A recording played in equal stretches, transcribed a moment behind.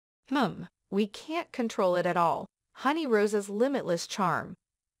We can't control it at all. Honey Rose's limitless charm.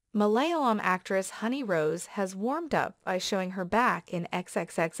 Malayalam actress Honey Rose has warmed up by showing her back in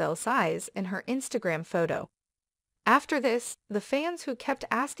XXXL size in her Instagram photo. After this, the fans who kept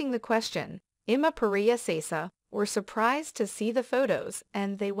asking the question, Ima Paria Sesa, were surprised to see the photos,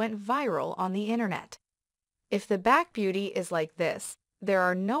 and they went viral on the internet. If the back beauty is like this, there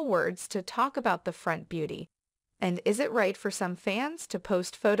are no words to talk about the front beauty. And is it right for some fans to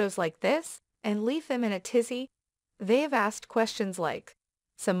post photos like this and leave them in a tizzy? They have asked questions like,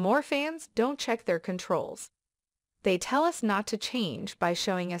 some more fans don't check their controls. They tell us not to change by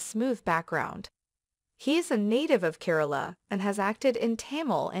showing a smooth background. He is a native of Kerala and has acted in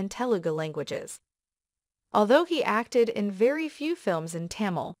Tamil and Telugu languages. Although he acted in very few films in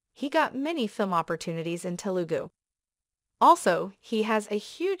Tamil, he got many film opportunities in Telugu. Also, he has a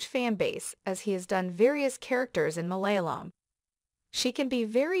huge fan base as he has done various characters in Malayalam. She can be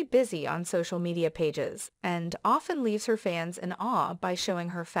very busy on social media pages and often leaves her fans in awe by showing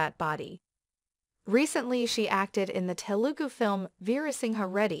her fat body. Recently, she acted in the Telugu film Veerasingha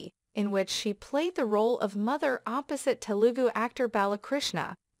Reddy, in which she played the role of mother opposite Telugu actor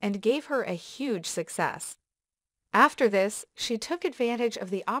Balakrishna and gave her a huge success. After this, she took advantage of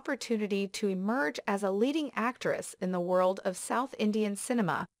the opportunity to emerge as a leading actress in the world of South Indian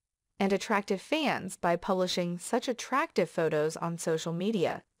cinema and attracted fans by publishing such attractive photos on social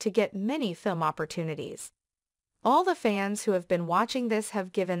media to get many film opportunities. All the fans who have been watching this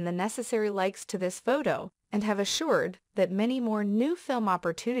have given the necessary likes to this photo and have assured that many more new film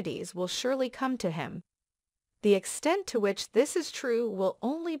opportunities will surely come to him. The extent to which this is true will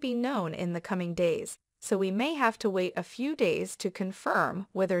only be known in the coming days, so we may have to wait a few days to confirm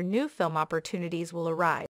whether new film opportunities will arise.